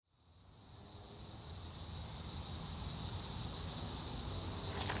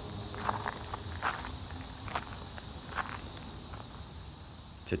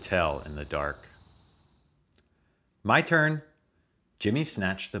to tell in the dark. My turn. Jimmy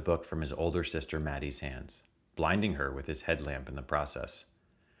snatched the book from his older sister Maddie's hands, blinding her with his headlamp in the process.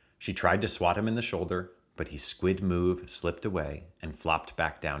 She tried to swat him in the shoulder, but he squid move slipped away and flopped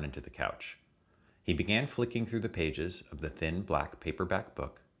back down into the couch. He began flicking through the pages of the thin black paperback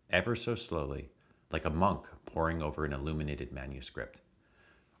book, ever so slowly, like a monk poring over an illuminated manuscript.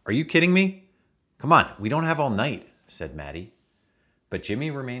 Are you kidding me? Come on, we don't have all night, said Maddie. But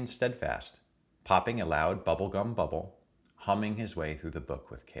Jimmy remained steadfast, popping a loud bubblegum bubble, humming his way through the book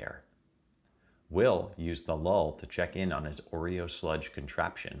with care. Will used the lull to check in on his Oreo sludge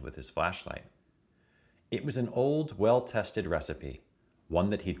contraption with his flashlight. It was an old, well-tested recipe, one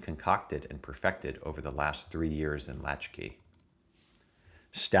that he'd concocted and perfected over the last 3 years in Latchkey.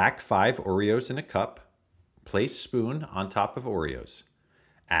 Stack 5 Oreos in a cup, place spoon on top of Oreos.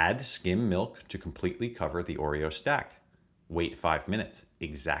 Add skim milk to completely cover the Oreo stack. Wait 5 minutes,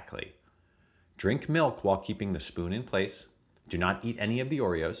 exactly. Drink milk while keeping the spoon in place. Do not eat any of the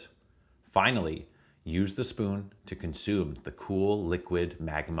Oreos. Finally, use the spoon to consume the cool liquid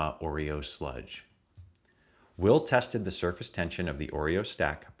magma Oreo sludge. Will tested the surface tension of the Oreo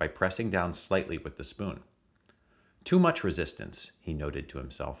stack by pressing down slightly with the spoon. Too much resistance, he noted to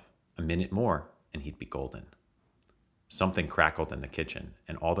himself. A minute more, and he'd be golden. Something crackled in the kitchen,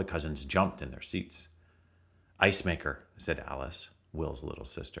 and all the cousins jumped in their seats. Ice maker, said Alice, Will's little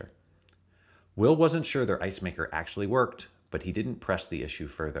sister. Will wasn't sure their ice maker actually worked, but he didn't press the issue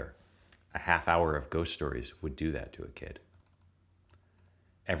further. A half hour of ghost stories would do that to a kid.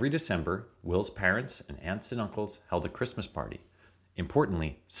 Every December, Will's parents and aunts and uncles held a Christmas party.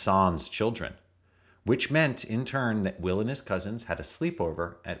 Importantly, sans children, which meant in turn that Will and his cousins had a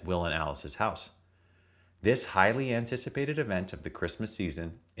sleepover at Will and Alice's house. This highly anticipated event of the Christmas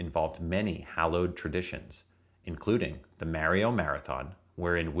season involved many hallowed traditions, including the Mario Marathon,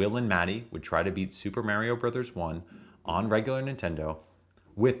 wherein Will and Maddie would try to beat Super Mario Bros. 1 on regular Nintendo,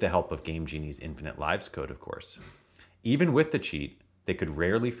 with the help of Game Genie's Infinite Lives code, of course. Even with the cheat, they could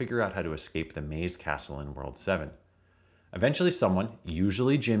rarely figure out how to escape the maze castle in World 7. Eventually someone,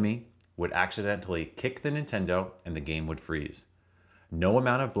 usually Jimmy, would accidentally kick the Nintendo and the game would freeze. No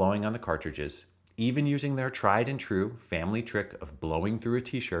amount of blowing on the cartridges, even using their tried and true family trick of blowing through a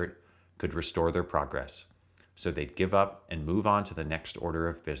t-shirt, could restore their progress. So they'd give up and move on to the next order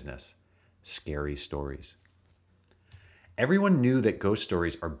of business. Scary stories. Everyone knew that ghost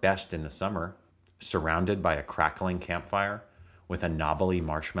stories are best in the summer, surrounded by a crackling campfire with a knobbly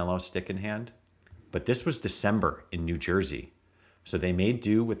marshmallow stick in hand. But this was December in New Jersey, so they made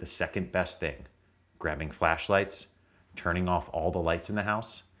do with the second best thing, grabbing flashlights, turning off all the lights in the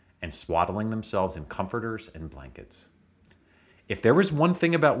house, and swaddling themselves in comforters and blankets. If there was one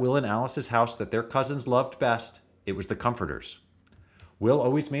thing about Will and Alice's house that their cousins loved best, it was the comforters. Will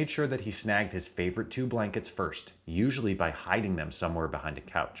always made sure that he snagged his favorite 2 blankets first, usually by hiding them somewhere behind a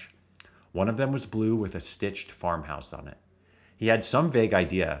couch. One of them was blue with a stitched farmhouse on it. He had some vague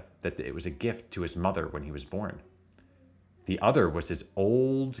idea that it was a gift to his mother when he was born. The other was his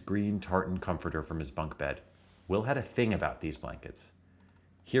old green tartan comforter from his bunk bed. Will had a thing about these blankets.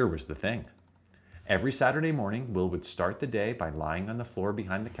 Here was the thing. Every Saturday morning, Will would start the day by lying on the floor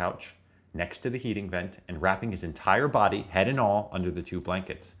behind the couch, next to the heating vent, and wrapping his entire body, head and all, under the 2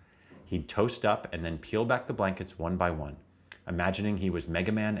 blankets. He'd toast up and then peel back the blankets one by one, imagining he was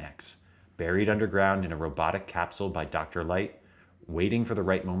Mega Man X, buried underground in a robotic capsule by Dr. Light, waiting for the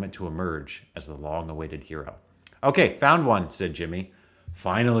right moment to emerge as the long-awaited hero. Okay, found one, said Jimmy.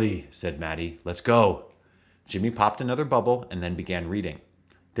 Finally, said Maddie. Let's go. Jimmy popped another bubble and then began reading.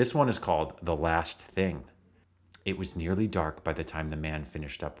 This one is called The Last Thing. It was nearly dark by the time the man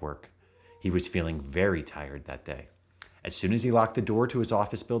finished up work. He was feeling very tired that day. As soon as he locked the door to his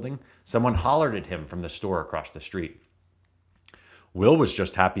office building, someone hollered at him from the store across the street. Will was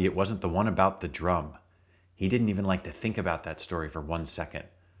just happy it wasn't the one about the drum. He didn't even like to think about that story for 1 second,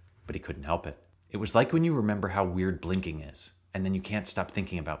 but he couldn't help it. It was like when you remember how weird blinking is, and then you can't stop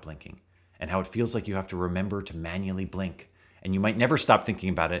thinking about blinking, and how it feels like you have to remember to manually blink, and you might never stop thinking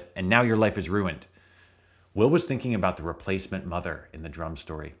about it, and now your life is ruined. Will was thinking about the replacement mother in the drum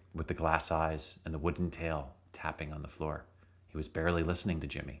story, with the glass eyes and the wooden tail tapping on the floor. He was barely listening to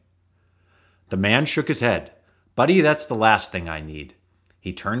Jimmy. The man shook his head. Buddy, that's the last thing I need.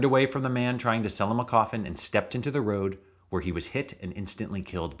 He turned away from the man trying to sell him a coffin and stepped into the road, where he was hit and instantly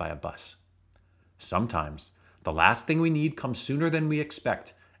killed by a bus. Sometimes, the last thing we need comes sooner than we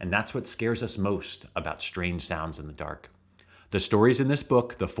expect, and that's what scares us most about strange sounds in the dark. The stories in this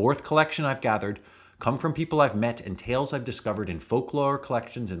book, the 4th collection I've gathered, come from people I've met and tales I've discovered in folklore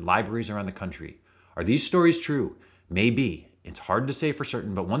collections and libraries around the country. Are these stories true? Maybe, It's hard to say for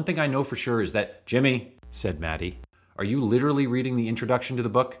certain, but one thing I know for sure is that, Jimmy, said Maddie, are you literally reading the introduction to the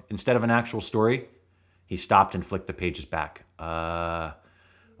book instead of an actual story? He stopped and flicked the pages back. Oh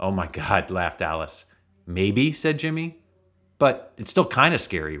my God, laughed Alice. Maybe, said Jimmy. But it's still kind of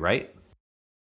scary, right?